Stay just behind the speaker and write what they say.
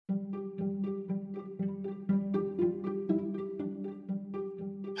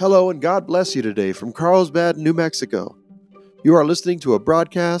Hello and God bless you today from Carlsbad, New Mexico. You are listening to a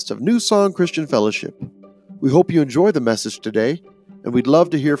broadcast of New Song Christian Fellowship. We hope you enjoy the message today, and we'd love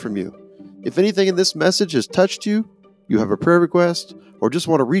to hear from you. If anything in this message has touched you, you have a prayer request, or just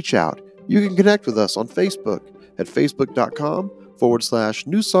want to reach out, you can connect with us on Facebook at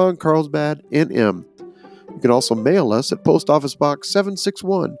facebook.com/New Song Carlsbad NM. You can also mail us at Post Office Box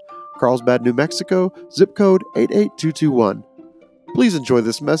 761, Carlsbad, New Mexico, zip code 88221. Please enjoy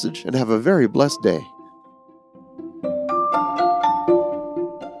this message and have a very blessed day.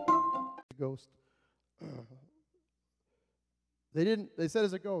 Ghost. They said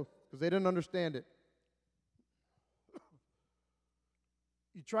it's a ghost because they didn't understand it.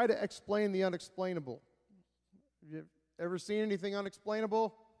 You try to explain the unexplainable. Have you ever seen anything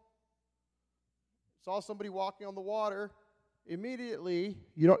unexplainable? Saw somebody walking on the water. Immediately,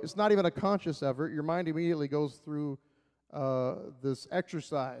 it's not even a conscious effort. Your mind immediately goes through this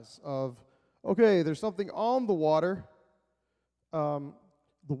exercise of, okay, there's something on the water. The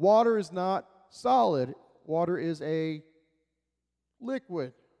water is not solid. Water is a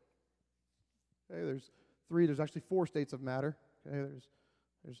liquid. Okay, there's actually 4 states of matter. Okay,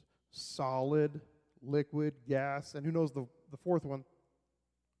 there's solid, liquid, gas, and who knows the 4th one?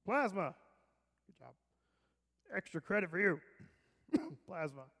 Plasma. Good job. Extra credit for you.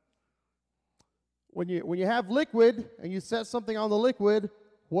 Plasma. When you have liquid and you set something on the liquid,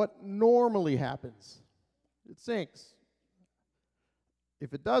 what normally happens? It sinks.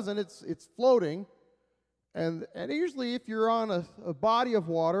 If it doesn't, it's floating. And usually if you're on a body of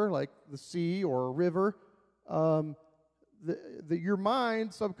water, like the sea or a river, your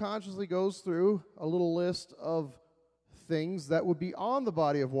mind subconsciously goes through a little list of things that would be on the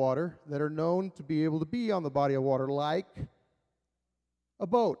body of water that are known to be able to be on the body of water, like a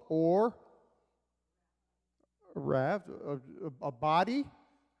boat or a raft, a body.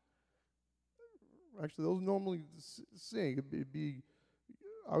 Actually, those normally sink. It'd be,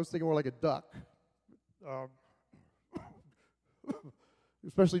 I was thinking more like a duck.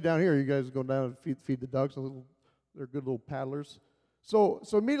 Especially down here, you guys go down and feed the ducks. They're good little paddlers. So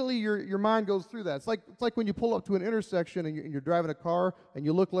immediately your mind goes through that. It's like when you pull up to an intersection and you're driving a car and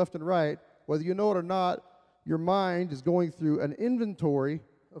you look left and right. Whether you know it or not, your mind is going through an inventory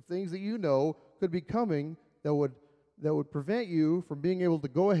of things that you know could be coming that would prevent you from being able to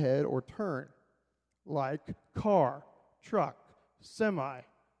go ahead or turn, like car, truck, semi,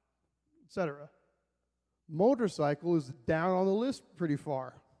 etc. Motorcycle is down on the list pretty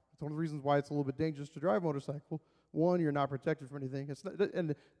far. It's one of the reasons why it's a little bit dangerous to drive motorcycle. 1, you're not protected from anything.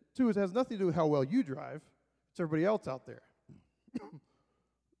 And 2, it has nothing to do with how well you drive. It's everybody else out there.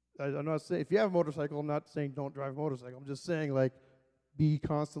 I'm not saying, if you have a motorcycle, I'm not saying don't drive a motorcycle. I'm just saying, like, be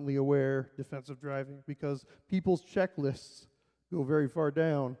constantly aware, defensive driving, because people's checklists go very far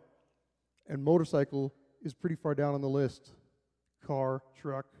down, and motorcycle is pretty far down on the list. Car,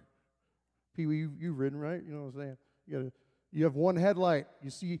 truck. Pee-wee, you've ridden, right? You know what I'm saying? You have one headlight. You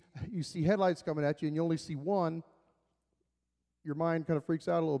see headlights coming at you, and you only see one. Your mind kind of freaks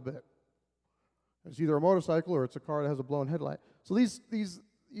out a little bit. It's either a motorcycle or it's a car that has a blown headlight. So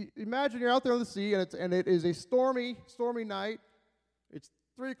imagine you're out there on the sea, and it is a stormy night. It's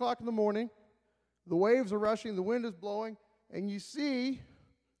 3 o'clock in the morning. The waves are rushing. The wind is blowing. And you see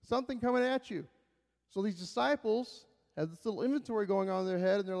something coming at you. So these disciples have this little inventory going on in their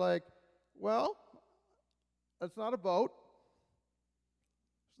head, and they're like, well, that's not a boat.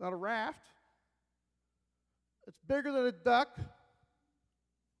 It's not a raft. It's bigger than a duck.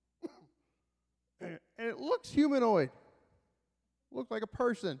 And it looks humanoid. It looks like a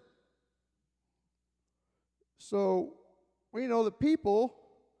person. So we know that people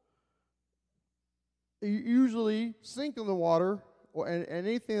usually sink in the water, and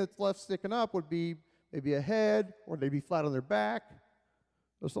anything that's left sticking up would be maybe a head, or they'd be flat on their back,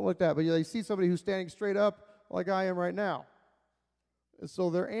 or something like that. But they see somebody who's standing straight up like I am right now. And so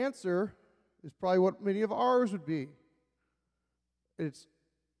their answer is probably what many of ours would be. It's,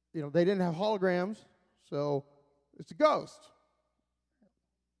 they didn't have holograms, so it's a ghost.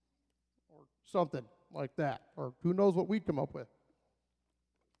 Or something like that. Or who knows what we'd come up with.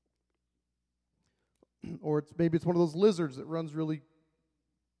 Or maybe it's one of those lizards that runs really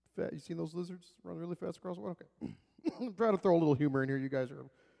fast. You seen those lizards run really fast across the water? Okay. I'm trying to throw a little humor in here. You guys are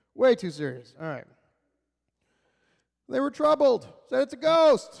way too serious. All right. They were troubled. Said it's a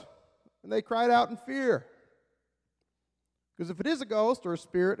ghost. And they cried out in fear. Because if it is a ghost or a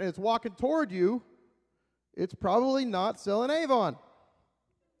spirit and it's walking toward you, it's probably not selling Avon.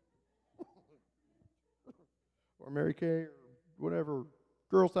 Or Mary Kay or whatever,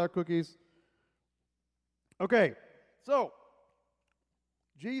 Girl Scout cookies. Okay, so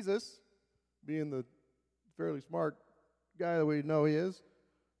Jesus, being the fairly smart guy that we know he is,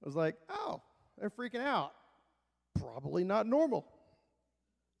 was like, oh, they're freaking out. Probably not normal.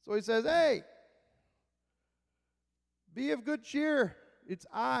 So he says, hey, be of good cheer. It's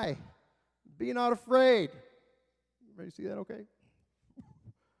I. Be not afraid. Everybody see that okay?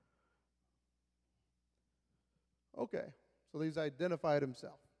 Okay. So he's identified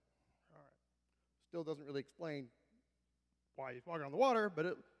himself. All right. Still doesn't really explain why he's walking on the water,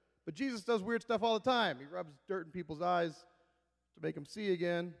 but Jesus does weird stuff all the time. He rubs dirt in people's eyes to make them see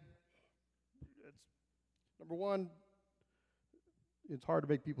again. It's, number one, it's hard to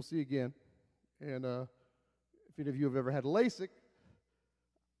make people see again. And if any of you have ever had LASIK,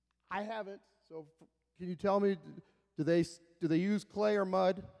 I haven't. So can you tell me, do they use clay or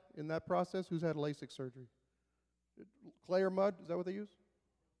mud in that process? Who's had LASIK surgery? Clay or mud? Is that what they use?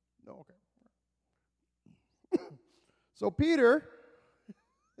 No, okay. So Peter,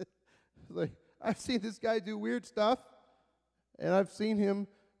 like, I've seen this guy do weird stuff, and I've seen him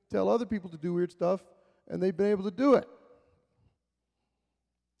tell other people to do weird stuff, and they've been able to do it.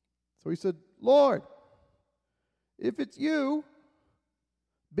 So he said, Lord, if it's you,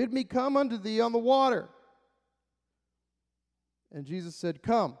 bid me come unto thee on the water. And Jesus said,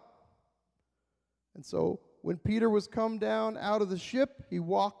 come. And so when Peter was come down out of the ship, he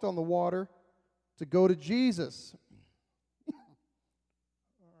walked on the water to go to Jesus. All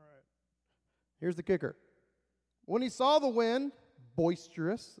right. Here's the kicker. When he saw the wind,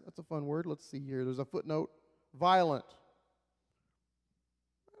 boisterous, that's a fun word. Let's see here. There's a footnote. Violent.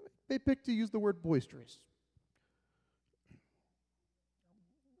 They picked to use the word boisterous.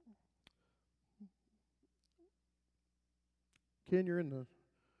 Ken, you're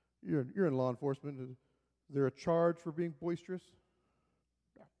in law enforcement. Is there a charge for being boisterous?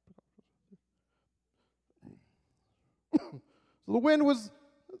 So the wind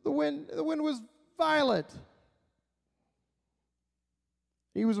was violent.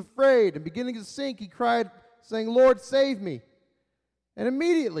 He was afraid, and beginning to sink, he cried, saying, Lord, save me. And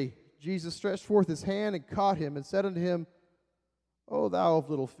immediately Jesus stretched forth his hand and caught him, and said unto him, O thou of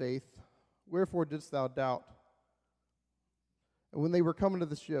little faith, wherefore didst thou doubt? And when they were coming to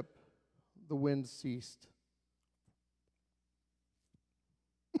the ship, the wind ceased.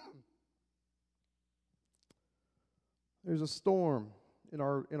 There's a storm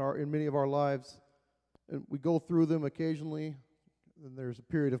in many of our lives, and we go through them occasionally. And there's a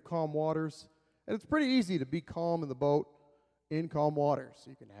period of calm waters, and it's pretty easy to be calm in the boat in calm waters.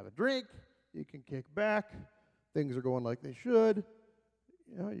 You can have a drink, you can kick back, things are going like they should.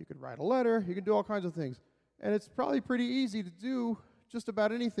 You can write a letter, you can do all kinds of things, and it's probably pretty easy to do just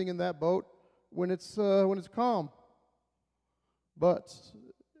about anything in that boat when it's calm. But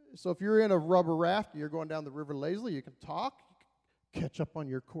so if you're in a rubber raft and you're going down the river lazily, you can talk, you can catch up on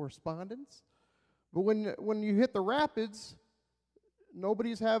your correspondence. But when you hit the rapids,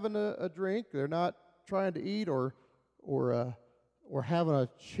 nobody's having a drink. They're not trying to eat or having a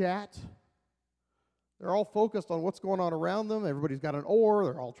chat. They're all focused on what's going on around them. Everybody's got an oar.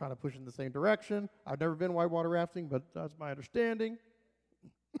 They're all trying to push in the same direction. I've never been whitewater rafting, but that's my understanding.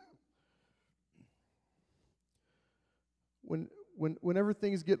 Whenever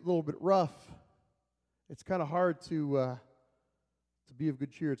things get a little bit rough, it's kind of hard to be of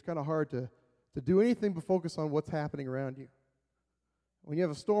good cheer. It's kind of hard to do anything but focus on what's happening around you. When you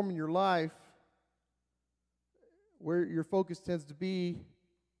have a storm in your life, where your focus tends to be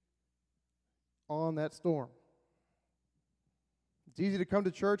on that storm. It's easy to come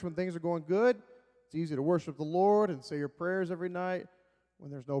to church when things are going good. It's easy to worship the Lord and say your prayers every night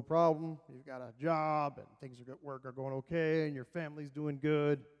when there's no problem. You've got a job and things at work are going okay and your family's doing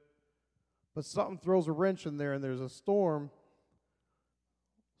good. But something throws a wrench in there and there's a storm.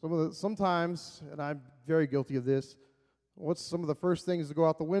 Sometimes, and I'm very guilty of this, what's some of the first things to go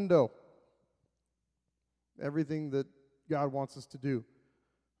out the window? Everything that God wants us to do.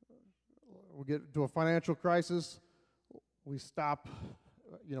 We get into a financial crisis, we stop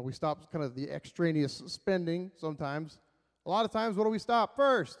kind of the extraneous spending sometimes. A lot of times, what do we stop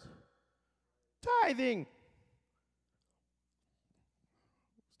first? Tithing.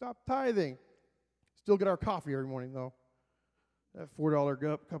 Stop tithing. Still get our coffee every morning, though. That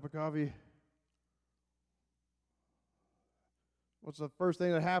 $4 cup of coffee. What's the first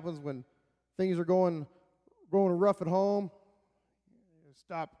thing that happens when things are going rough at home? You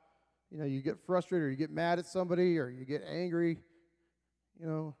stop. You get frustrated or you get mad at somebody or you get angry.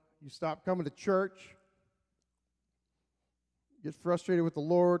 You stop coming to church. Get frustrated with the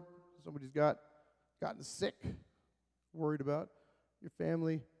Lord. Somebody's gotten sick, worried about your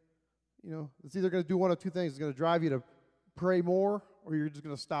family. It's either going to do one of two things. It's going to drive you to pray more or you're just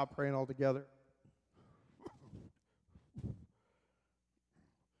going to stop praying altogether.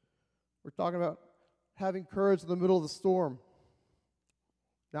 We're talking about having courage in the middle of the storm.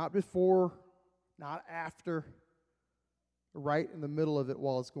 Not before, not after, right in the middle of it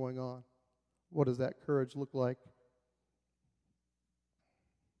while it's going on. What does that courage look like?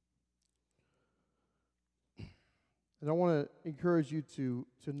 And I want to encourage you to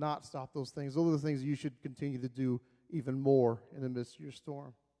not stop those things. Those are the things you should continue to do even more in the midst of your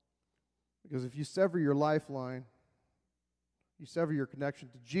storm. Because if you sever your lifeline, you sever your connection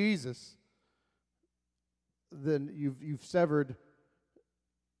to Jesus, then you've severed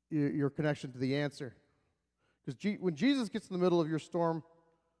your connection to the answer. Because when Jesus gets in the middle of your storm,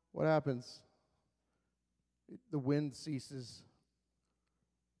 what happens? The wind ceases.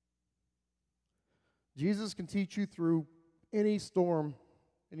 Jesus can teach you through any storm,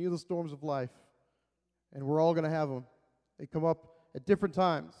 any of the storms of life. And we're all going to have them. They come up at different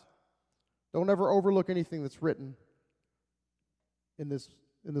times. Don't ever overlook anything that's written in this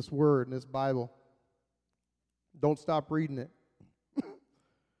word, in this Bible. Don't stop reading it.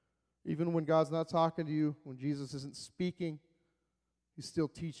 Even when God's not talking to you, when Jesus isn't speaking, He's still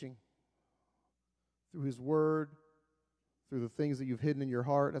teaching through His word, through the things that you've hidden in your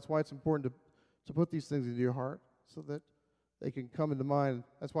heart. That's why it's important to put these things into your heart so that they can come into mind.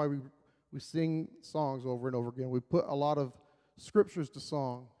 That's why we sing songs over and over again. We put a lot of scriptures to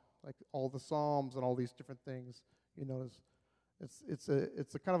song, like all the Psalms and all these different things. You notice it's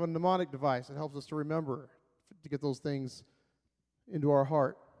a kind of a mnemonic device. It helps us to remember, to get those things into our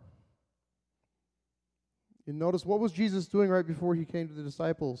heart. You notice, what was Jesus doing right before He came to the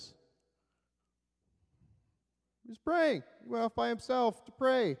disciples? He was praying. He went off by Himself to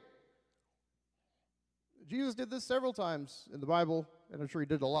pray. Jesus did this several times in the Bible, and I'm sure He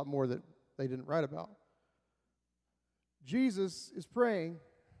did a lot more that they didn't write about. Jesus is praying.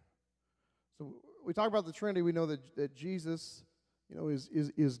 So we talk about the Trinity. We know that Jesus,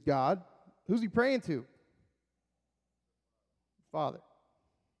 is God. Who's He praying to? Father.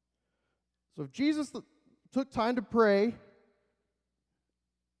 So if Jesus took time to pray,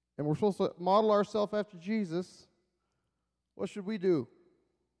 and we're supposed to model ourselves after Jesus, what should we do?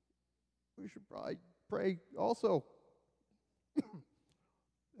 We should probably pray also.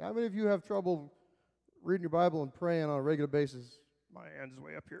 How many of you have trouble reading your Bible and praying on a regular basis? My hand is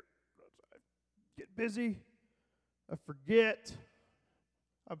way up here. I get busy. I forget.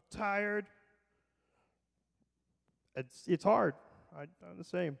 I'm tired. It's hard. I'm the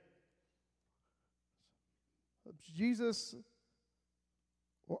same. Jesus,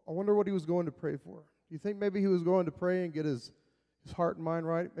 I wonder what He was going to pray for. Do you think maybe He was going to pray and get his heart and mind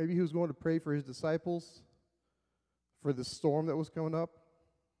right? Maybe He was going to pray for His disciples, for the storm that was coming up,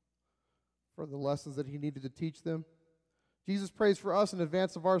 for the lessons that He needed to teach them. Jesus prays for us in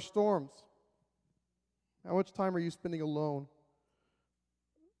advance of our storms. How much time are you spending alone?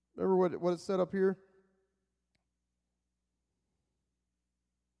 Remember what it said up here?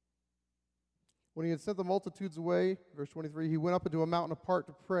 When He had sent the multitudes away, verse 23, He went up into a mountain apart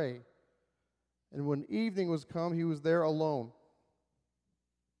to pray. And when evening was come, He was there alone.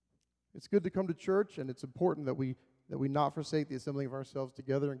 It's good to come to church, and it's important that we not forsake the assembling of ourselves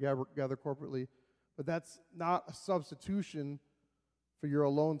together and gather corporately. But that's not a substitution for your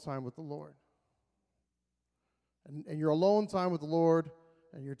alone time with the Lord. And your alone time with the Lord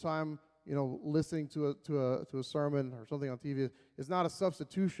and your time, listening to a sermon or something on TV is not a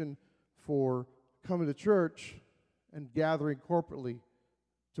substitution for coming to church and gathering corporately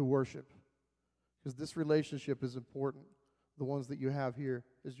to worship. Because this relationship is important. The ones that you have here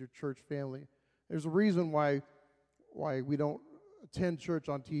is your church family. There's a reason why we don't attend church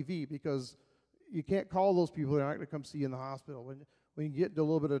on TV, because you can't call those people. They're not going to come see you in the hospital. When you get into a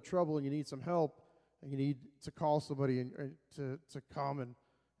little bit of trouble and you need some help, and you need to call somebody and to come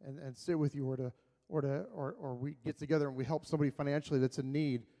and sit with you, or we get together and we help somebody financially that's in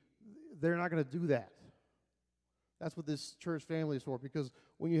need, they're not going to do that. That's what this church family is for, because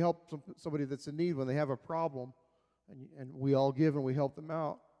when you help somebody that's in need, when they have a problem, and we all give and we help them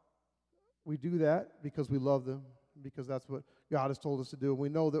out, we do that because we love them, because that's what God has told us to do. And we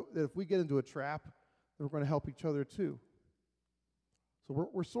know that if we get into a trap, then we're going to help each other too. So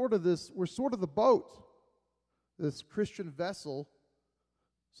we're sort of the boat, this Christian vessel,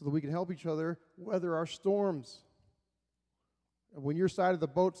 so that we can help each other weather our storms. And when your side of the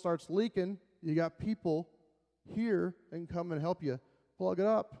boat starts leaking, you got people here that can come and help you plug it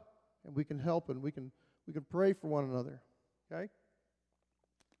up, and we can help, and we can pray for one another. Okay?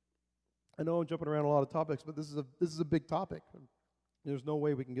 I know I'm jumping around a lot of topics, but this is a big topic. There's no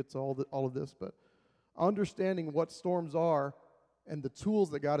way we can get to all of this, but understanding what storms are and the tools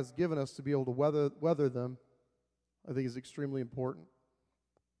that God has given us to be able to weather them, I think is extremely important.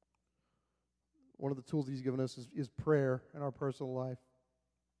 One of the tools He's given us is prayer in our personal life.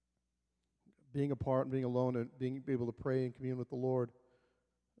 Being apart and being alone and being able to pray and commune with the Lord.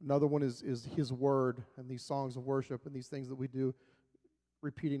 Another one is His Word and these songs of worship and these things that we do,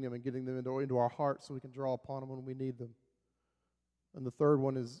 repeating them and getting them into our hearts so we can draw upon them when we need them. And the third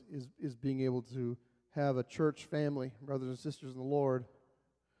one is being able to have a church family, brothers and sisters in the Lord,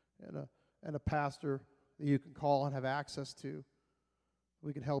 and a pastor that you can call and have access to.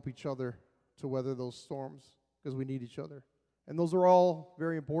 We can help each other to weather those storms because we need each other. And those are all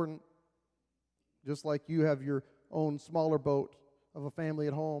very important. Just like you have your own smaller boat of a family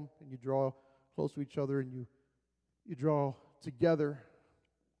at home, and you draw close to each other, and you draw together,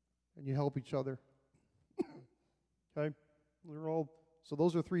 and you help each other. Okay? So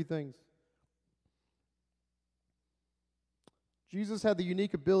those are three things. Jesus had the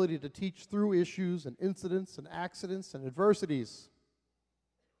unique ability to teach through issues and incidents and accidents and adversities.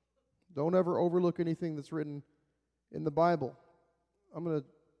 Don't ever overlook anything that's written in the Bible.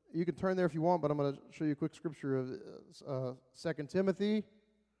 You can turn there if you want, but I'm going to show you a quick scripture of 2 Timothy.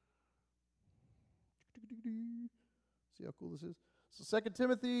 See how cool this is? So 2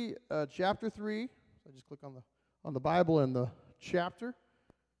 Timothy chapter 3. I just click on the Bible and the chapter,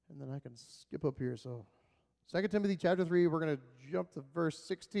 and then I can skip up here. So 2 Timothy chapter 3, we're going to jump to verse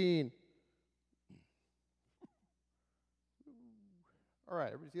 16. All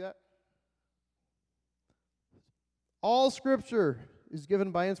right, everybody see that? All Scripture is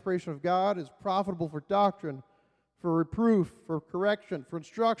given by inspiration of God, is profitable for doctrine, for reproof, for correction, for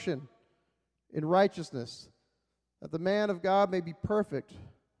instruction in righteousness, that the man of God may be perfect,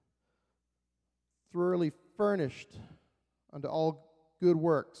 thoroughly furnished unto all good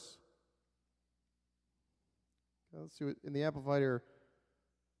works. Let's see what in the Amplified here.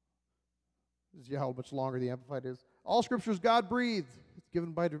 This is how much longer the Amplified is. All Scripture is God-breathed. It's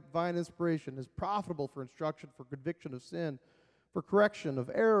given by divine inspiration. Is profitable for instruction, for conviction of sin, for correction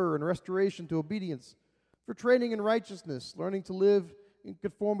of error and restoration to obedience, for training in righteousness, learning to live in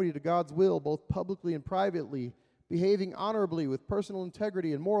conformity to God's will, both publicly and privately, behaving honorably with personal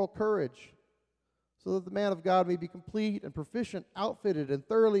integrity and moral courage, so that the man of God may be complete and proficient, outfitted, and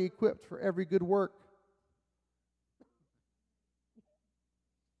thoroughly equipped for every good work.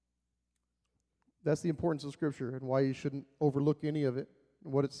 That's the importance of Scripture and why you shouldn't overlook any of it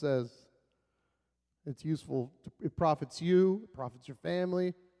and what it says. It's useful. It profits you. It profits your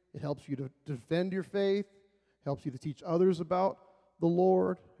family. It helps you to defend your faith. Helps you to teach others about the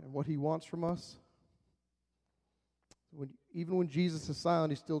Lord and what He wants from us. Even when Jesus is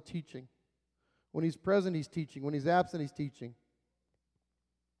silent, He's still teaching. When He's present, He's teaching. When He's absent, He's teaching.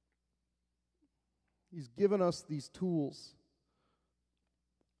 He's given us these tools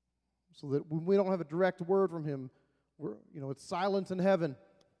so that when we don't have a direct word from Him, it's silence in heaven.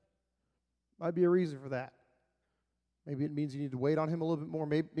 Might be a reason for that. Maybe it means you need to wait on Him a little bit more.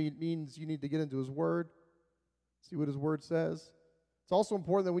 Maybe it means you need to get into His Word, see what His Word says. It's also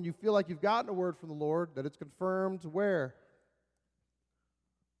important that when you feel like you've gotten a word from the Lord, that it's confirmed where?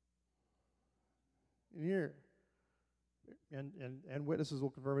 In here. And witnesses will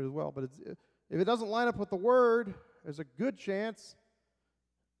confirm it as well. But if it doesn't line up with the Word, there's a good chance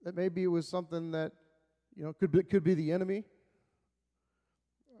that maybe it was something that, could be the enemy.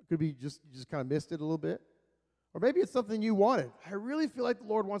 Could be you just kind of missed it a little bit. Or maybe it's something you wanted. I really feel like the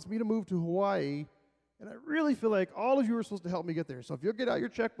Lord wants me to move to Hawaii, and I really feel like all of you are supposed to help me get there. So if you'll get out your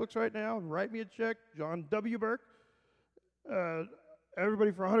checkbooks right now, write me a check, John W. Burke,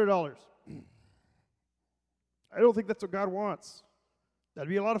 everybody for $100. I don't think that's what God wants. That'd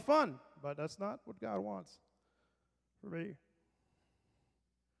be a lot of fun, but that's not what God wants for me.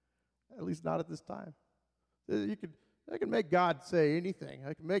 At least not at this time. I can make God say anything.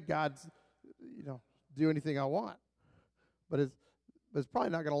 I can make God, do anything I want. But it's probably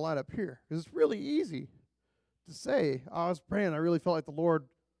not going to line up here. Because it's really easy to say, I was praying, I really felt like the Lord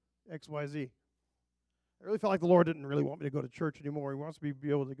X, Y, Z. I really felt like the Lord didn't really want me to go to church anymore. He wants me to be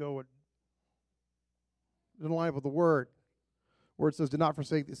able to go. It doesn't line up with the Word. Where it says, do not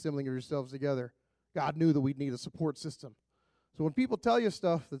forsake the assembling of yourselves together. God knew that we'd need a support system. So when people tell you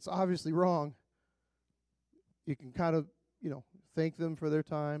stuff that's obviously wrong, you can kind of, thank them for their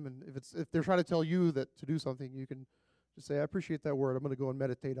time. And if they're trying to tell you that to do something, you can just say, I appreciate that word. I'm going to go and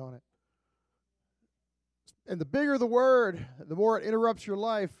meditate on it. And the bigger the word, the more it interrupts your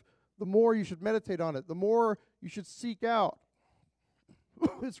life, the more you should meditate on it, the more you should seek out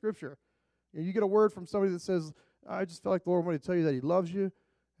in Scripture. You get a word from somebody that says, I just felt like the Lord wanted to tell you that He loves you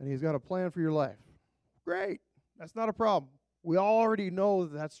and He's got a plan for your life. Great. That's not a problem. We already know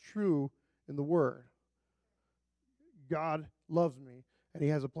that that's true in the Word. God loves me, and He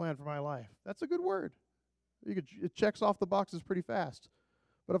has a plan for my life. That's a good word. It checks off the boxes pretty fast.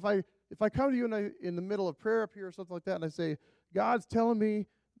 But if I come to you in the middle of prayer up here or something like that, and I say, God's telling me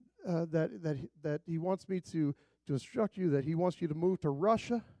that He wants me to instruct you, that He wants you to move to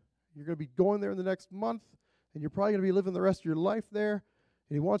Russia. You're going to be going there in the next month, and you're probably going to be living the rest of your life there,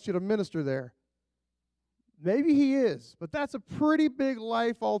 and He wants you to minister there. Maybe He is, but that's a pretty big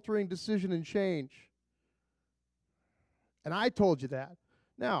life-altering decision and change. And I told you that.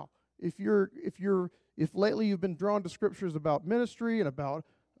 Now, if lately you've been drawn to scriptures about ministry and about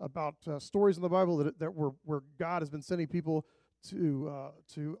stories in the Bible where God has been sending people to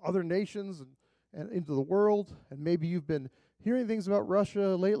other nations and into the world, and maybe you've been hearing things about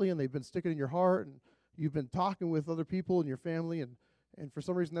Russia lately and they've been sticking in your heart, and you've been talking with other people in your family, and for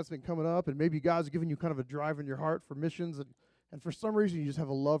some reason that's been coming up, and maybe God's given you kind of a drive in your heart for missions, and for some reason you just have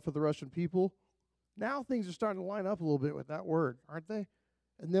a love for the Russian people. Now things are starting to line up a little bit with that word, aren't they?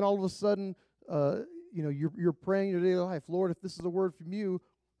 And then all of a sudden, you're praying in your daily life, Lord, if this is a word from you,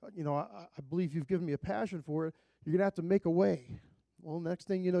 I believe you've given me a passion for it. You're going to have to make a way. Well, next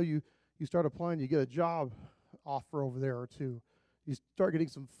thing you know, you start applying, you get a job offer over there or two. You start getting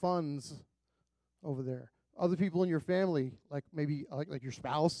some funds over there. Other people in your family, like maybe like your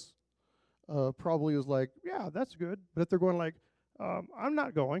spouse, probably was like, yeah, that's good. But if they're going like, I'm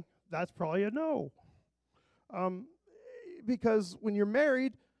not going, that's probably a no. Because when you're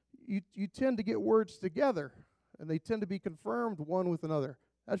married, you tend to get words together, and they tend to be confirmed one with another.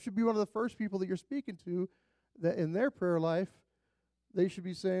 That should be one of the first people that you're speaking to, that in their prayer life, they should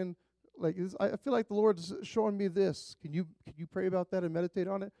be saying, like, I feel like the Lord's showing me this. Can you pray about that and meditate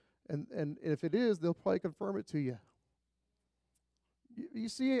on it? And if it is, they'll probably confirm it to you. You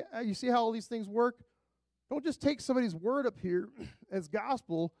see how all these things work? Don't just take somebody's word up here as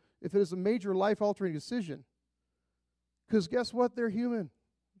gospel if it is a major life-altering decision. Because guess what? They're human.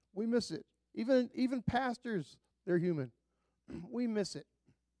 We miss it. Even pastors, they're human. We miss it.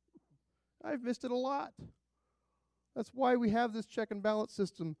 I've missed it a lot. That's why we have this check and balance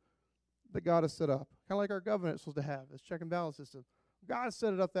system that God has set up. Kind of like our government is supposed to have, this check and balance system. God has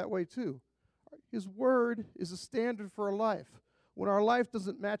set it up that way too. His word is a standard for our life. When our life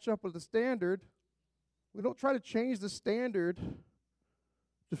doesn't match up with the standard, we don't try to change the standard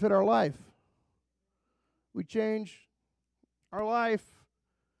to fit our life. We change our life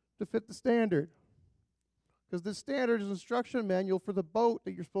to fit the standard. Because the standard is an instruction manual for the boat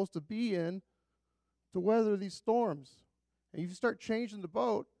that you're supposed to be in to weather these storms. And if you start changing the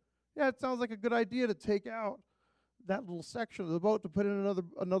boat, yeah, it sounds like a good idea to take out that little section of the boat to put in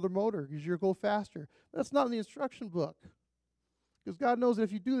another motor because you'll go faster. That's not in the instruction book. Because God knows that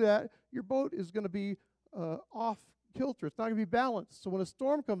if you do that, your boat is going to be off kilter. It's not going to be balanced. So when a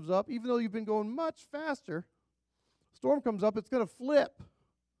storm comes up, even though you've been going much faster, storm comes up, it's going to flip.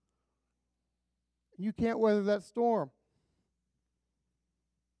 And you can't weather that storm.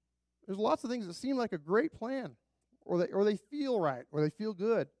 There's lots of things that seem like a great plan, or they feel right, or they feel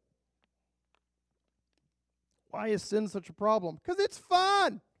good. Why is sin such a problem? Because it's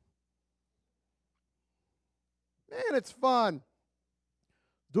fun. Man, it's fun.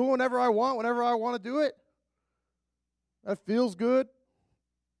 Do whenever I want to do it. That feels good.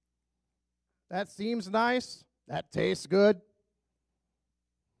 That seems nice. That tastes good.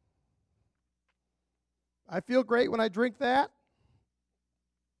 I feel great when I drink that.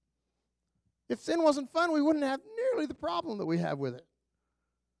 If sin wasn't fun, we wouldn't have nearly the problem that we have with it.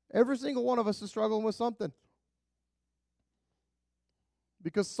 Every single one of us is struggling with something.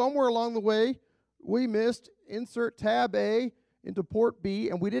 Because somewhere along the way, we missed insert tab A into port B,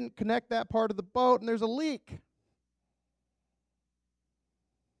 and we didn't connect that part of the boat, and there's a leak.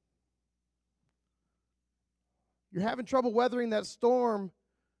 You're having trouble weathering that storm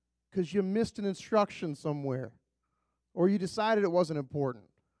because you missed an instruction somewhere, or you decided it wasn't important,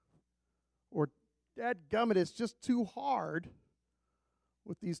 or dadgummit, it's just too hard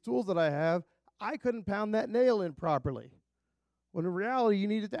with these tools that I have. I couldn't pound that nail in properly. When in reality, you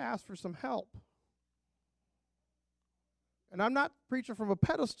needed to ask for some help. And I'm not preaching from a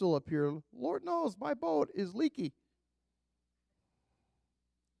pedestal up here. Lord knows my boat is leaky.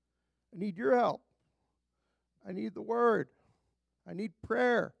 I need your help. I need the word. I need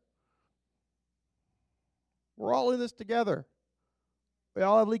prayer. We're all in this together. We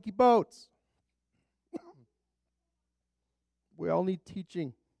all have leaky boats. We all need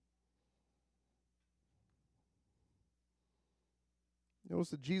teaching.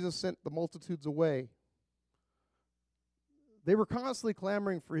 Notice that Jesus sent the multitudes away. They were constantly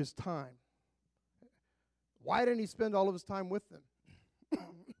clamoring for his time. Why didn't he spend all of his time with them?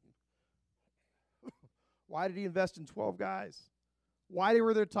 Why did he invest in 12 guys? Why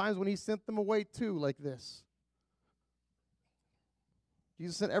were there times when he sent them away too, like this?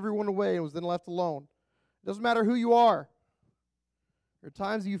 Jesus sent everyone away and was then left alone. It doesn't matter who you are. There are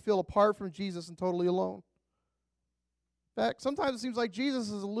times that you feel apart from Jesus and totally alone. In fact, sometimes it seems like Jesus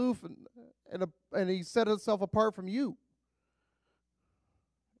is aloof and he set himself apart from you.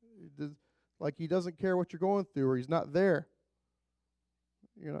 Like he doesn't care what you're going through, or he's not there.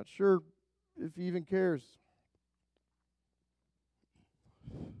 You're not sure if he even cares.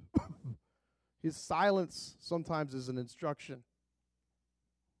 His silence sometimes is an instruction.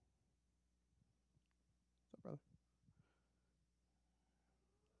 What's up, brother?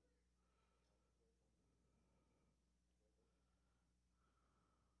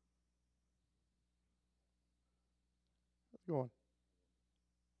 How's it going?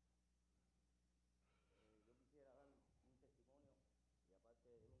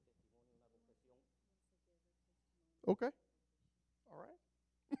 Okay. All right.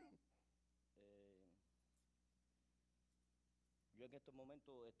 Yo en estos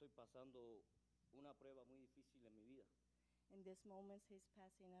momentos estoy pasando una prueba muy difícil en mi vida In this moment, he's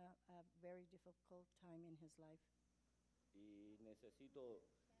passing a very difficult time in his life. y necesito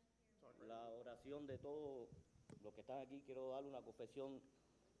la oración de todos los que están aquí. Quiero darle una confesión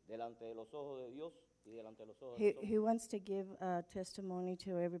delante de los ojos de Dios y delante de los ojos de He, los he hombres. wants to give a testimony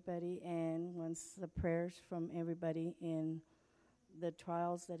to everybody and wants the prayers from everybody in the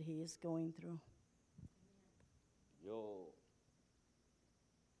trials that he is going through. Yo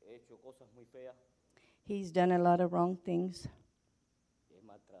he hecho cosas muy feas, He's done a lot of wrong things, he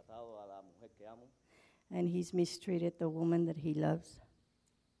maltratado a la mujer que amo and he's mistreated the woman that he loves.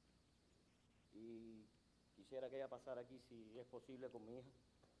 y quisiera que ella pasara aquí si es posible con mi hija,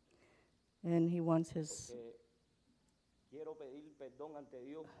 And he wants his, porque quiero pedir perdón ante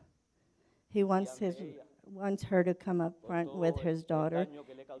Dios he wants y his, ante ella wants her to come up por front todo with his el daughter daño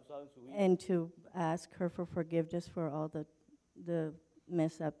que le he causado en su vida. and to ask her for forgiveness for all the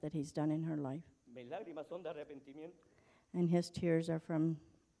mess up that he's done in her life. Mis lágrimas son de arrepentimiento. And his tears are from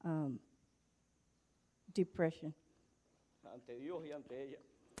depression Ante Dios y ante ella.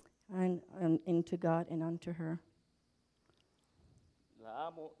 and into God and unto her. La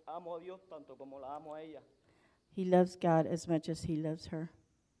amo a Dios tanto como la amo a ella. He loves God as much as he loves her.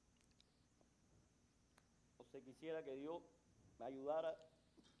 O sea, quisiera que Dios me ayudara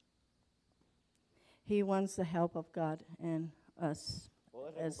He wants the help of God and us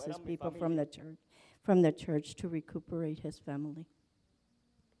poder as his recuperar mi people familia. from the church to recuperate his family.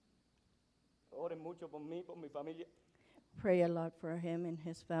 Oren mucho por mí, por mi familia. Pray a lot for him and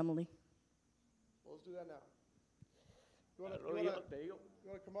his family. Well, let's do that now. You want Arrodíllate ante Dios.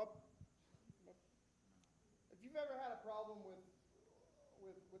 to come up? If you've ever had a problem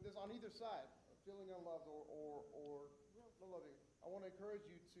with this on either side, feeling unloved or not loving, I want to encourage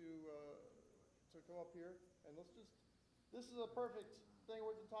you to come up here and this is a perfect thing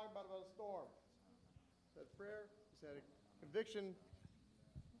we're talking about a storm. That prayer, he's had a conviction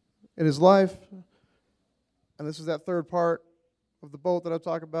in his life, and this is that third part of the boat that I'm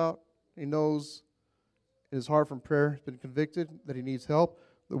talking about. He knows in his heart from prayer, he's been convicted that he needs help.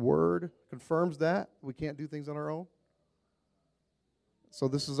 The Word confirms that. We can't do things on our own. So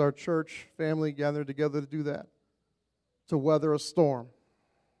this is our church family gathered together to do that, to weather a storm.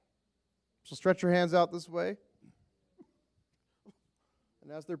 So stretch your hands out this way.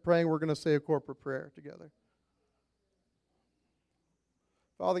 And as they're praying, we're going to say a corporate prayer together.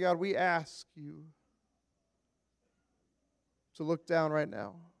 Father God, we ask you to look down right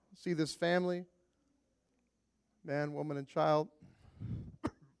now. See this family, man, woman, and child.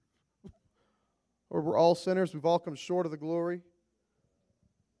 Lord, we're all sinners. We've all come short of the glory.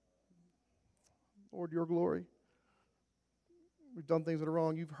 Lord, your glory. We've done things that are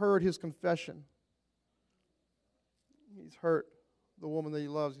wrong. You've heard his confession. He's hurt the woman that he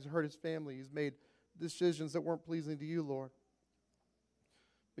loves. He's hurt his family. He's made decisions that weren't pleasing to you, Lord.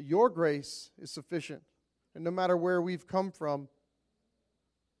 But your grace is sufficient. And no matter where we've come from,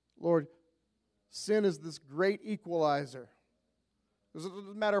 Lord, sin is this great equalizer. It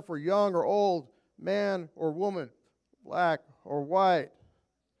doesn't matter if we're young or old, man or woman, black or white.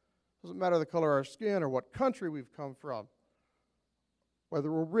 It doesn't matter the color of our skin or what country we've come from.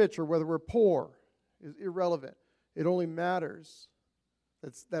 Whether we're rich or whether we're poor is irrelevant. It only matters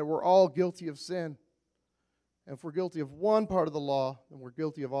that we're all guilty of sin. And if we're guilty of one part of the law, then we're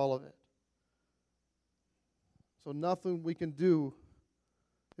guilty of all of it. So nothing we can do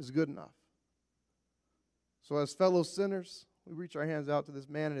is good enough. So as fellow sinners, we reach our hands out to this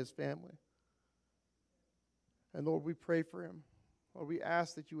man and his family. And Lord, we pray for him. Lord, we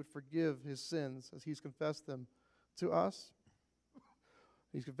ask that you would forgive his sins as he's confessed them to us.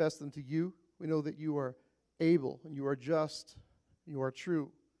 He's confessed them to you. We know that you are able and you are just, you are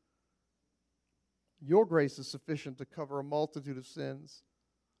true. Your grace is sufficient to cover a multitude of sins,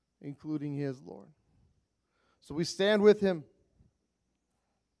 including his, Lord. So we stand with him.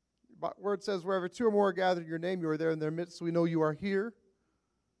 Your word says, wherever two or more are gathered in your name, you are there in their midst. So we know you are here.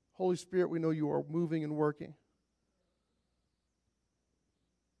 Holy Spirit, we know you are moving and working.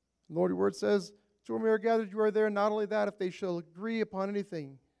 Lord, your word says, two or more are gathered, you are there. Not only that, if they shall agree upon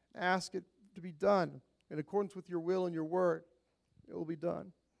anything, ask it to be done in accordance with your will and your word, it will be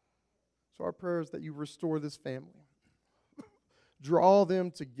done. So our prayer is that you restore this family. Draw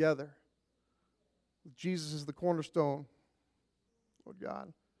them together. Jesus is the cornerstone, Lord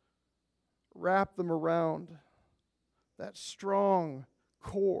God. Wrap them around that strong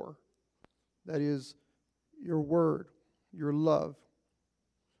core that is your word, your love.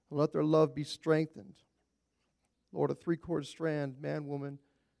 And let their love be strengthened. Lord, a three-chord strand, man, woman,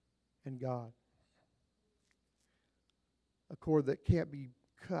 and God. A cord that can't be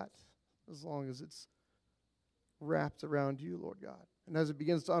cut as long as it's wrapped around you, Lord God. And as it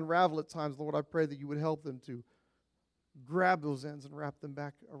begins to unravel at times, Lord, I pray that you would help them to grab those ends and wrap them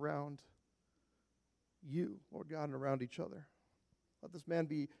back around you, Lord God, and around each other. Let this man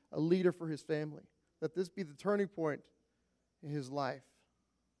be a leader for his family. Let this be the turning point in his life.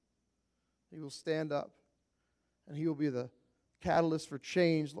 He will stand up, and he will be the catalyst for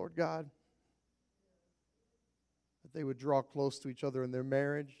change, Lord God. That they would draw close to each other in their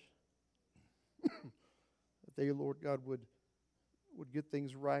marriage. That they, Lord God, would get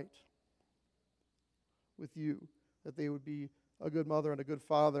things right with you. That they would be a good mother and a good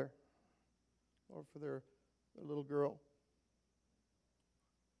father, Lord, for their little girl.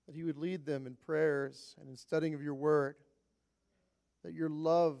 That he would lead them in prayers and in studying of your word. That your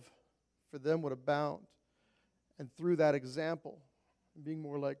love for them would abound. And through that example, being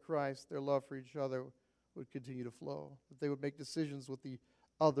more like Christ, their love for each other would continue to flow. That they would make decisions with the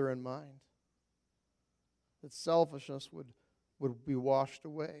other in mind. That selfishness would be washed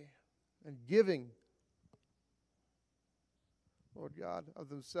away. And giving, Lord God, of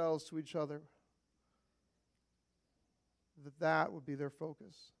themselves to each other, that would be their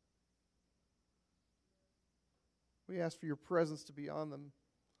focus. We ask for your presence to be on them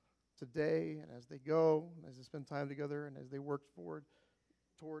today and as they go, and as they spend time together, and as they work toward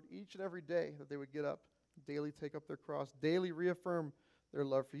each and every day that they would get up, daily take up their cross, daily reaffirm their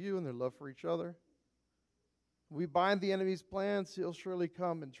love for you and their love for each other. We bind the enemy's plans. He'll surely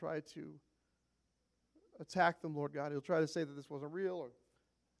come and try to attack them, Lord God. He'll try to say that this wasn't real, or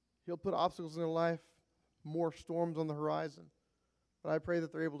he'll put obstacles in their life, more storms on the horizon. But I pray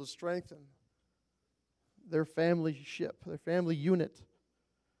that they're able to strengthen their family ship, their family unit,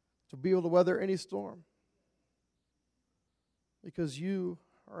 to be able to weather any storm. Because you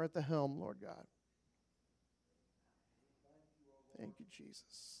are at the helm, Lord God. Thank you,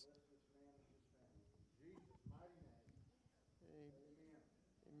 Jesus.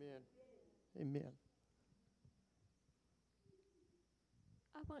 Amen. Amen.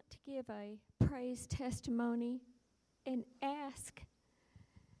 I want to give a praise testimony and ask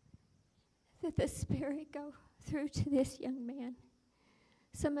that the Spirit go through to this young man.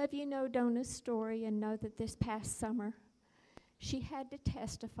 Some of you know Donna's story and know that this past summer she had to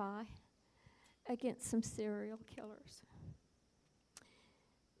testify against some serial killers.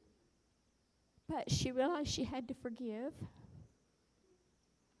 But she realized she had to forgive.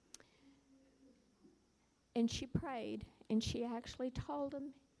 And she prayed, and she actually told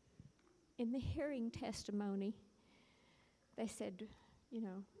him in the hearing testimony, they said,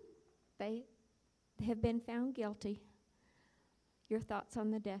 they have been found guilty. Your thoughts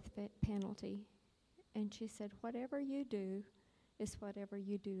on the death penalty. And she said, whatever you do is whatever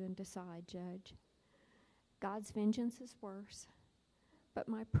you do and decide, Judge. God's vengeance is worse. But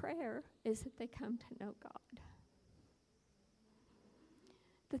my prayer is that they come to know God.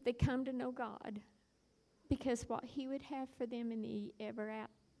 That they come to know God. Because what he would have for them in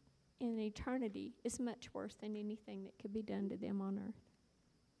eternity is much worse than anything that could be done to them on earth.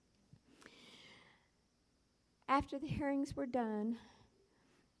 After the hearings were done,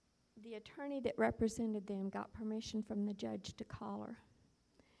 the attorney that represented them got permission from the judge to call her.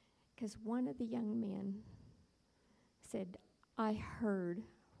 Because one of the young men said, I heard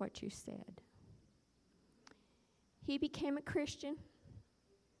what you said. He became a Christian.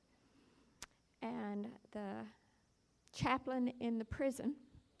 And the chaplain in the prison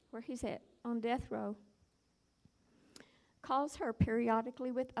where he's at on death row calls her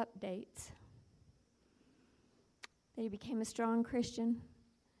periodically with updates. that he became a strong Christian.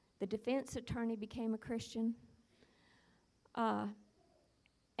 The defense attorney became a Christian.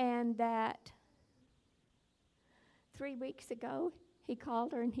 And that 3 weeks ago, he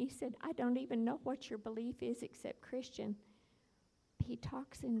called her and he said, I don't even know what your belief is except Christian. He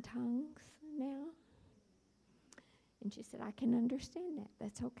talks in tongues now. And she said, I can understand that.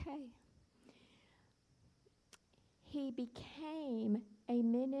 That's okay. He became a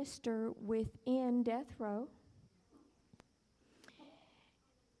minister within death row.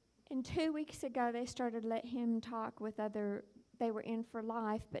 And 2 weeks ago, they started letting him talk with they were in for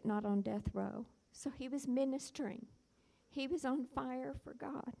life, but not on death row. So he was ministering. He was on fire for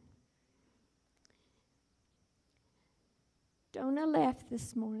God. Donna left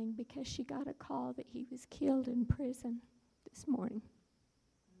this morning because she got a call that he was killed in prison this morning.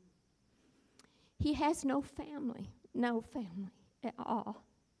 He has no family at all.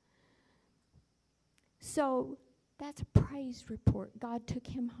 So that's a praise report. God took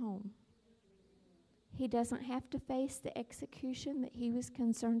him home. He doesn't have to face the execution that he was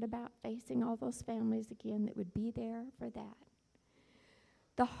concerned about facing, all those families again that would be there for that.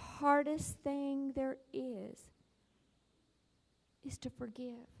 The hardest thing there is to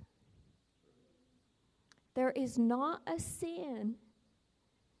forgive. There is not a sin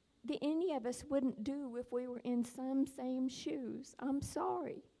that any of us wouldn't do if we were in some same shoes. I'm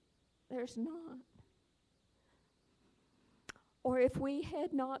sorry. There's not. Or if we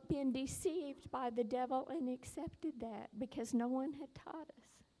had not been deceived by the devil and accepted that because no one had taught us.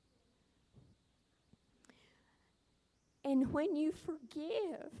 And when you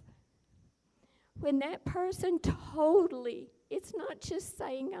forgive, when that person totally, it's not just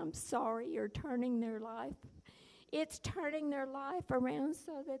saying I'm sorry or turning their life, it's turning their life around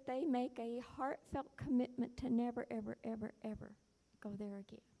so that they make a heartfelt commitment to never, ever, ever, ever go there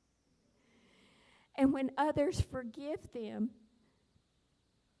again. And when others forgive them,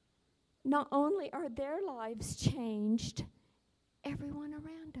 not only are their lives changed, everyone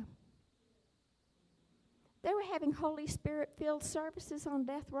around them. They were having Holy Spirit-filled services on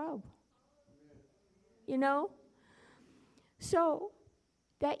death row. You know? So,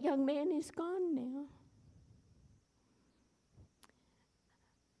 that young man is gone now.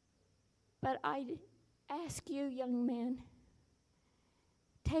 But I ask you, young man,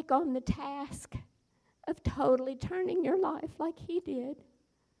 take on the task of totally turning your life like he did.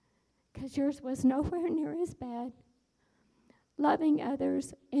 Because yours was nowhere near as bad. Loving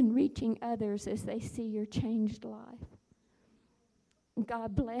others and reaching others as they see your changed life.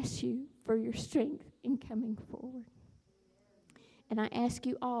 God bless you for your strength in coming forward. And I ask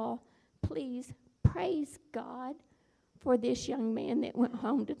you all, please praise God for this young man that went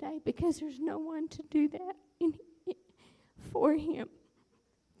home today, because there's no one to do that for him.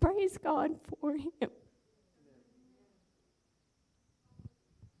 Praise God for him.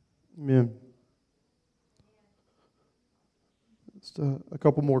 Amen. Just a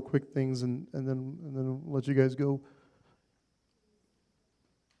couple more quick things, and then we'll let you guys go.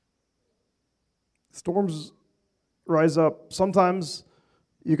 Storms rise up. Sometimes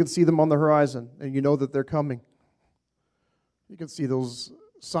you can see them on the horizon, and you know that they're coming. You can see those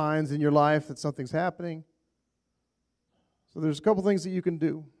signs in your life that something's happening. So there's a couple things that you can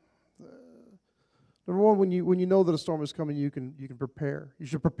do. Number one, when you know that a storm is coming, you can prepare. You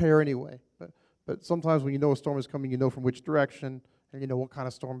should prepare anyway. But sometimes when you know a storm is coming, you know from which direction and you know what kind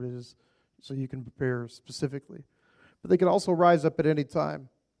of storm it is, so you can prepare specifically. But they can also rise up at any time.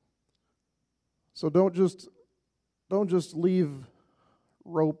 So don't just leave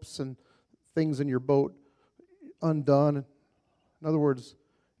ropes and things in your boat undone. In other words,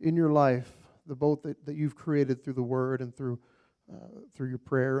 in your life, the boat that you've created through the Word and through your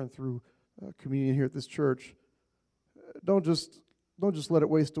prayer and through communion here at this church, don't just let it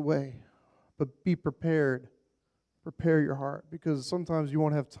waste away, but be prepared. Prepare your heart, because sometimes you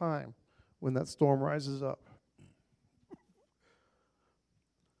won't have time when that storm rises up.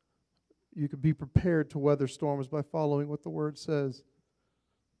 You can be prepared to weather storms by following what the Word says.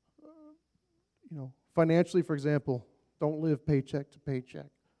 Financially, for example, don't live paycheck to paycheck.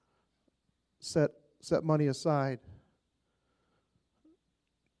 Set money aside.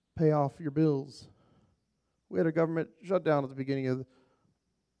 Pay off your bills. We had a government shutdown at the beginning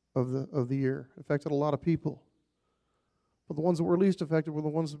of the year. It affected a lot of people. But the ones that were least affected were the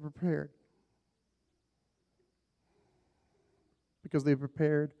ones that prepared. Because they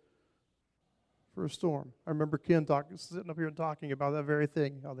prepared for a storm. I remember Ken sitting up here and talking about that very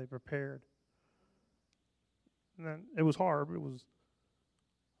thing, how they prepared. And then it was hard, but it was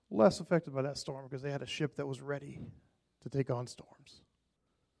less affected by that storm because they had a ship that was ready to take on storms.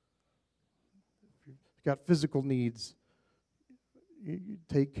 got physical needs. You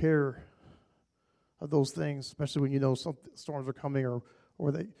take care of those things, especially when you know some storms are coming,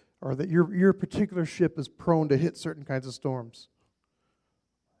 or that your particular ship is prone to hit certain kinds of storms.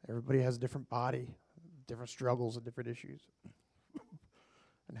 Everybody has a different body, different struggles, and different issues.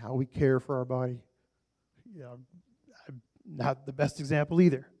 And how we care for our body. You know, I'm not the best example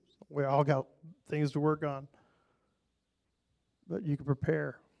either. We all got things to work on. But you can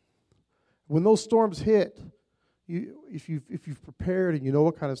prepare. When those storms hit, if you've prepared and you know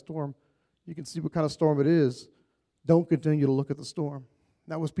what kind of storm, you can see what kind of storm it is. Don't continue to look at the storm.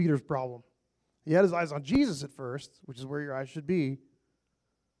 That was Peter's problem. He had his eyes on Jesus at first, which is where your eyes should be.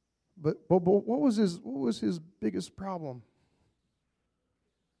 But what was his biggest problem?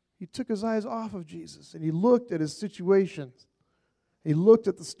 He took his eyes off of Jesus, and he looked at his situation. He looked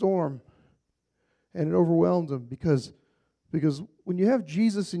at the storm, and it overwhelmed him because when you have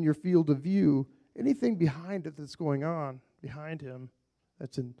Jesus in your field of view, anything behind it that's going on, behind him,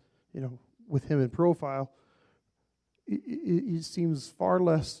 that's in, with him in profile, it seems far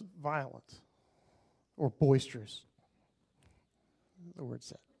less violent or boisterous, the word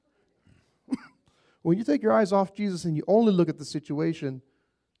said. When you take your eyes off Jesus and you only look at the situation,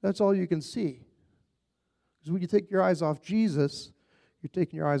 that's all you can see. Because when you take your eyes off Jesus, you're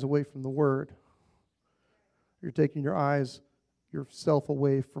taking your eyes away from the Word. You're taking yourself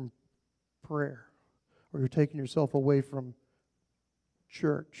away from prayer. Or you're taking yourself away from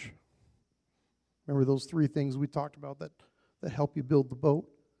church. Remember those 3 things we talked about that help you build the boat?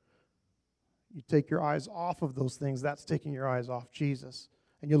 You take your eyes off of those things, that's taking your eyes off Jesus.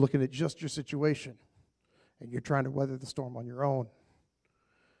 And you're looking at just your situation. And you're trying to weather the storm on your own.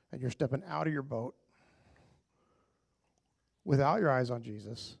 And you're stepping out of your boat without your eyes on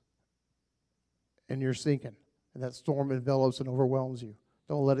Jesus. And you're sinking. And that storm envelops and overwhelms you.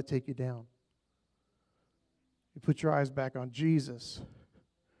 Don't let it take you down. You put your eyes back on Jesus.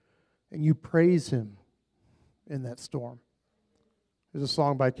 And you praise him in that storm. There's a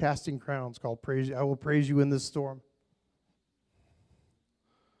song by Casting Crowns called "Praise You." I will praise you in this storm.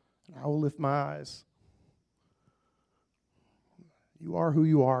 And I will lift my eyes. You are who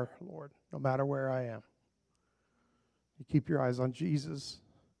you are, Lord, no matter where I am. You keep your eyes on Jesus.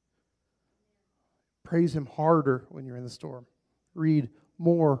 Praise him harder when you're in the storm. Read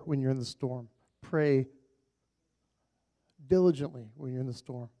more when you're in the storm. Pray diligently when you're in the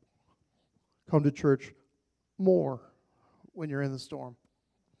storm. Come to church more when you're in the storm.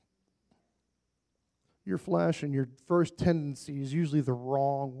 Your flesh and your first tendency is usually the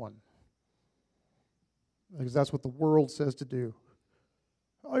wrong one. Because that's what the world says to do.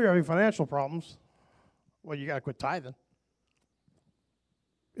 Oh, you're having financial problems. Well, you got to quit tithing.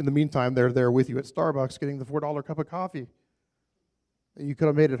 In the meantime, they're there with you at Starbucks getting the $4 cup of coffee that you could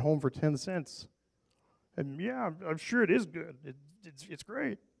have made at home for 10 cents. And yeah, I'm sure it is good. It's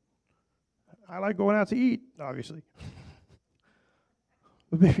great. I like going out to eat, obviously.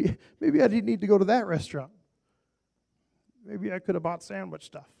 But maybe I didn't need to go to that restaurant. Maybe I could have bought sandwich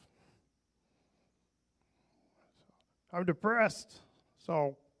stuff. I'm depressed,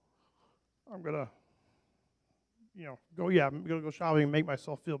 so I'm going to go shopping and make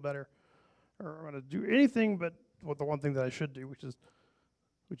myself feel better. Or I'm going to do anything but the one thing that I should do, which is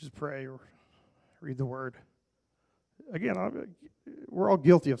pray or read the Word. Again, we're all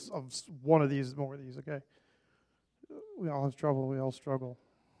guilty of one of these, more of these, okay? We all have trouble, we all struggle.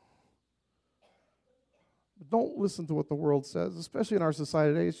 But don't listen to what the world says, especially in our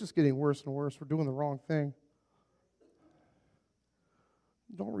society today. It's just getting worse and worse. We're doing the wrong thing.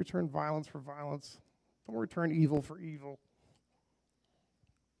 Don't return violence for violence. Don't return evil for evil.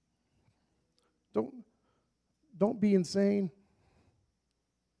 Don't be insane.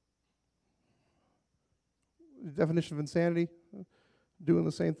 The definition of insanity, doing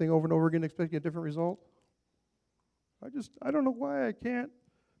the same thing over and over again, expecting a different result. I don't know why I can't,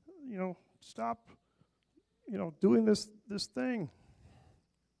 stop, doing this thing.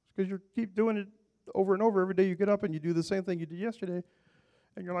 It's because you keep doing it over and over. Every day you get up and you do the same thing you did yesterday.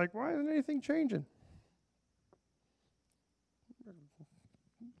 And you're like, why isn't anything changing?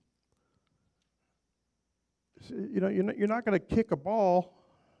 You're not going to kick a ball,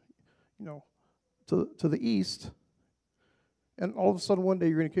 to the east, and all of a sudden one day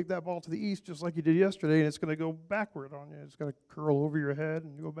you're going to kick that ball to the east just like you did yesterday, and it's going to go backward on you. It's going to curl over your head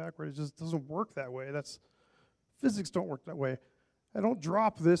and go backward. It just doesn't work that way. Physics don't work that way. I don't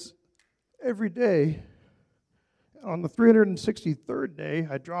drop this every day. On the 363rd day,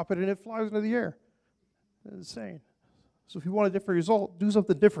 I drop it and it flies into the air. It's insane. So if you want a different result, do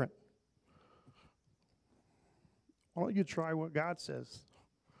something different. Why don't you try what God says?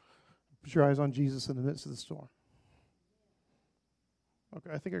 Put your eyes on Jesus in the midst of the storm. Okay,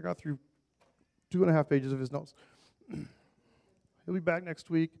 I think I got through 2.5 pages of his notes. He'll be back next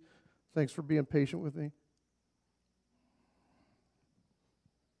week. Thanks for being patient with me.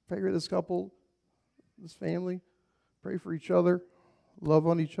 Pray for this couple, this family. Pray for each other. Love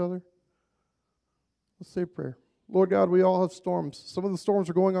on each other. Let's say a prayer. Lord God, we all have storms. Some of the storms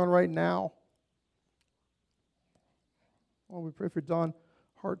are going on right now. Oh, we pray for Don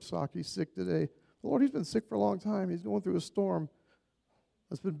Hartsock. He's sick today. Lord, he's been sick for a long time. He's going through a storm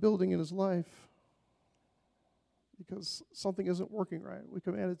that's been building in his life because something isn't working right. We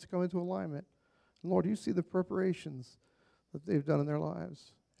command it to come into alignment. And Lord, you see the preparations that they've done in their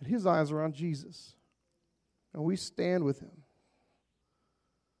lives. And his eyes are on Jesus. And we stand with him.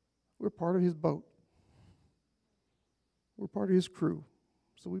 We're part of his boat. We're part of his crew.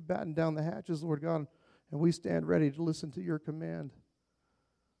 So we batten down the hatches, Lord God, and we stand ready to listen to your command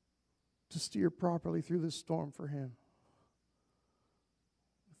to steer properly through this storm for him.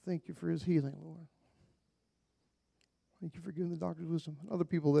 Thank you for his healing, Lord. Thank you for giving the doctor's wisdom. And other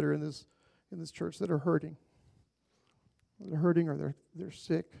people that are in this church that are hurting. They're hurting or they're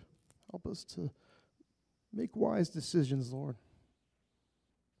sick. Help us to make wise decisions, Lord.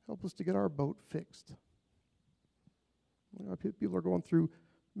 Help us to get our boat fixed. You know, people are going through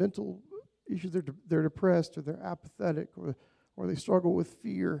mental issues. They're depressed or they're apathetic or they struggle with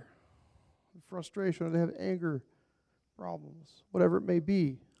fear, frustration, or they have anger problems, whatever it may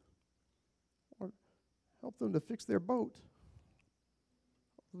be. Or help them to fix their boat.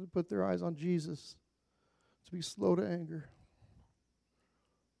 Help them to put their eyes on Jesus, to be slow to anger,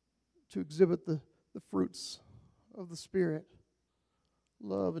 to exhibit the fruits of the Spirit,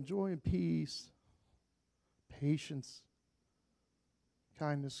 love and joy and peace, patience,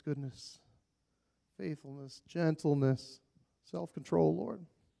 kindness, goodness, faithfulness, gentleness, self-control, Lord.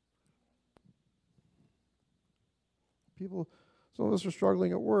 Some of us are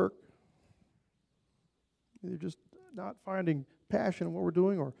struggling at work. They're just not finding passion in what we're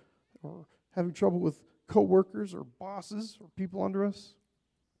doing or having trouble with co-workers or bosses or people under us.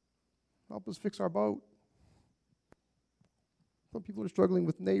 Help us fix our boat. Some people are struggling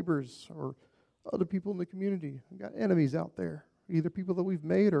with neighbors or other people in the community. We've got enemies out there, either people that we've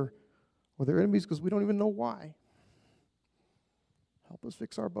made or they're enemies because we don't even know why. Help us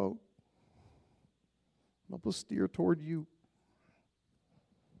fix our boat. Help us steer toward you.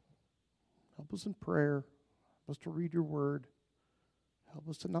 Help us in prayer. Help us to read your word. Help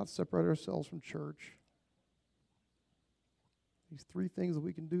us to not separate ourselves from church. These 3 things that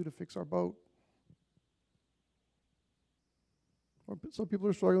we can do to fix our boat. Or some people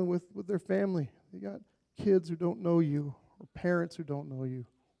are struggling with their family. They got kids who don't know you, or parents who don't know you.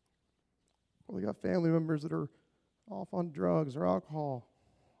 Or they got family members that are off on drugs or alcohol,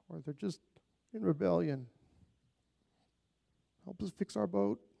 or they're just in rebellion. Help us fix our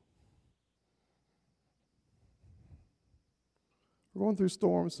boat. We're going through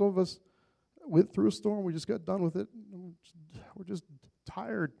storms. Some of us went through a storm. We just got done with it. We're just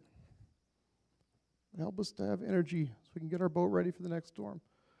tired. Help us to have energy so we can get our boat ready for the next storm.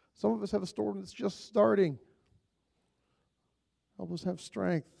 Some of us have a storm that's just starting. Help us have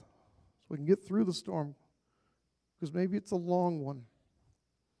strength so we can get through the storm, because maybe it's a long one.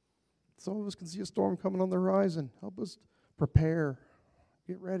 Some of us can see a storm coming on the horizon. Help us prepare,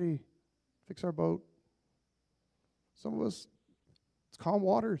 get ready, fix our boat. Some of us, it's calm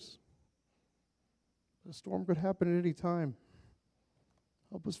waters. A storm could happen at any time.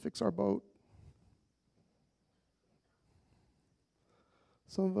 Help us fix our boat.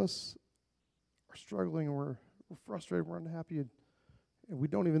 Some of us are struggling and we're frustrated, we're unhappy, and we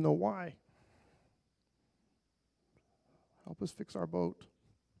don't even know why. Help us fix our boat.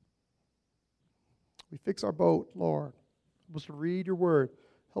 We fix our boat, Lord. Help us to read your word.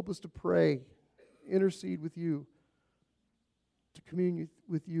 Help us to pray, intercede with you, to commune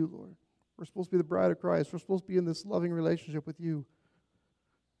with you, Lord. We're supposed to be the bride of Christ. We're supposed to be in this loving relationship with you.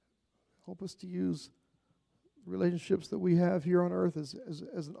 Help us to use the relationships that we have here on earth as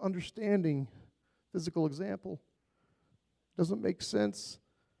an understanding physical example. It doesn't make sense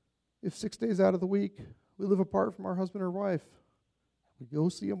if 6 days out of the week we live apart from our husband or wife. We go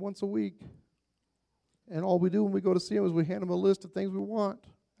see them once a week, and all we do when we go to see them is we hand them a list of things we want.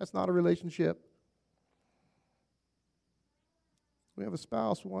 That's not a relationship. We have a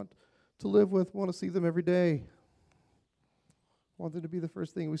spouse we want to live with, want to see them every day. Want them to be the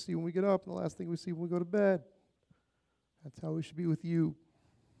first thing we see when we get up and the last thing we see when we go to bed. That's how we should be with you.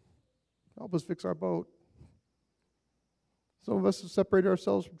 Help us fix our boat. Some of us have separated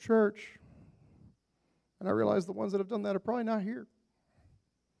ourselves from church. And I realize the ones that have done that are probably not here.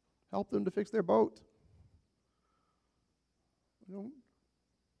 Help them to fix their boat. We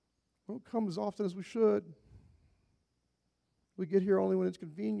don't come as often as we should. We get here only when it's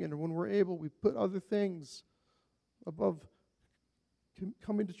convenient, and when we're able, we put other things above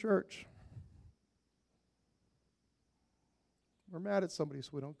coming to church. We're mad at somebody so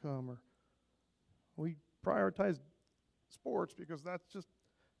we don't come, or we prioritize sports because that's just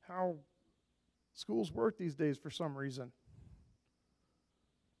how schools work these days for some reason.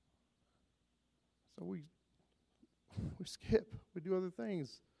 So we skip. We do other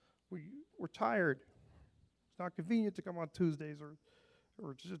things. We're tired. It's not convenient to come on Tuesdays, or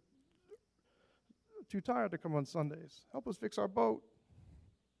just too tired to come on Sundays. Help us fix our boat.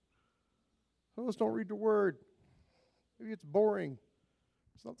 Some of us don't read the Word. Maybe it's boring.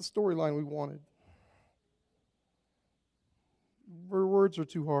 It's not the storyline we wanted. Our words are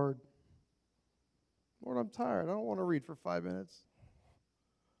too hard. Lord, I'm tired. I don't want to read for 5 minutes.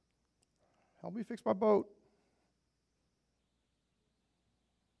 Help me fix my boat.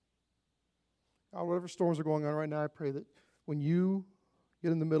 God, whatever storms are going on right now, I pray that when you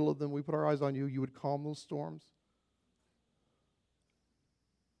get in the middle of them, we put our eyes on you, you would calm those storms.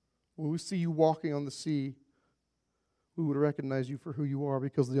 When we see you walking on the sea, we would recognize you for who you are,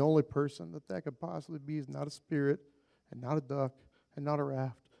 because the only person that could possibly be is not a spirit and not a duck and not a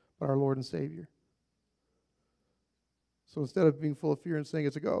raft, but our Lord and Savior. So instead of being full of fear and saying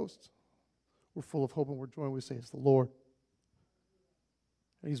it's a ghost, we're full of hope and we're joy, and we say it's the Lord.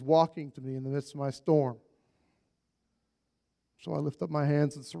 And He's walking to me in the midst of my storm. So I lift up my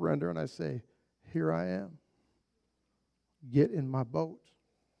hands and surrender, and I say, here I am. Get in my boat.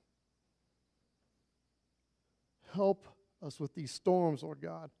 Help us with these storms, Lord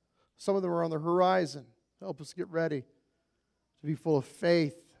God. Some of them are on the horizon. Help us get ready to be full of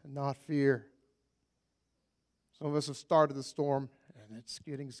faith and not fear. Some of us have started the storm, and it's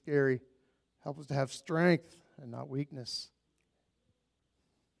getting scary. Help us to have strength and not weakness.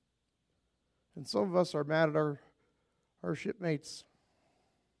 And some of us are mad at our shipmates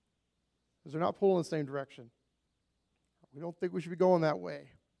because they're not pulling in the same direction. We don't think we should be going that way.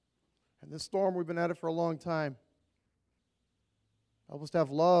 And this storm, we've been at it for a long time. Help us to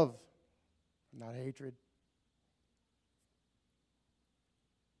have love and not hatred.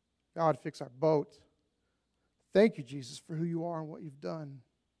 God, fix our boat. Thank you, Jesus, for who you are and what you've done.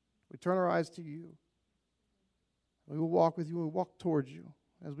 We turn our eyes to you. We will walk with you and we walk towards you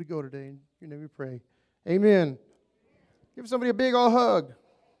as we go today. In your name we pray. Amen. Give somebody a big old hug.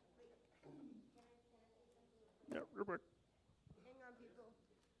 Yeah, real quick. Hang on, people.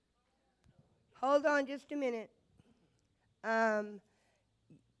 Hold on just a minute.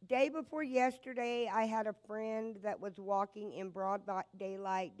 Day before yesterday, I had a friend that was walking in broad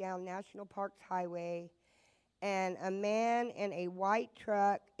daylight down National Parks Highway, and a man in a white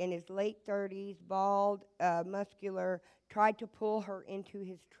truck in his late 30s, bald, muscular, tried to pull her into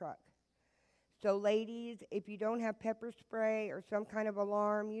his truck. So ladies, if you don't have pepper spray or some kind of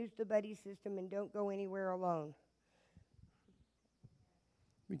alarm, use the buddy system and don't go anywhere alone.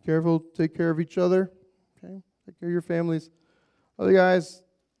 Be careful. Take care of each other. Okay? Take care of your families. Other guys,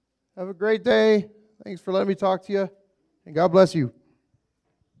 have a great day. Thanks for letting me talk to you. And God bless you.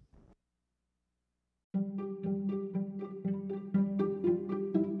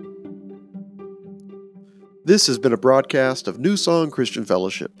 This has been a broadcast of New Song Christian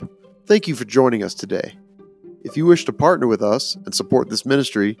Fellowship. Thank you for joining us today. If you wish to partner with us and support this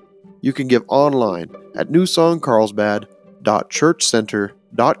ministry, you can give online at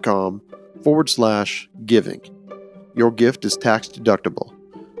newsongcarlsbad.churchcenter.com/giving. Your gift is tax deductible.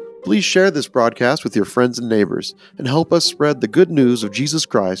 Please share this broadcast with your friends and neighbors and help us spread the good news of Jesus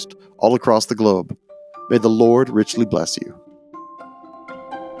Christ all across the globe. May the Lord richly bless you.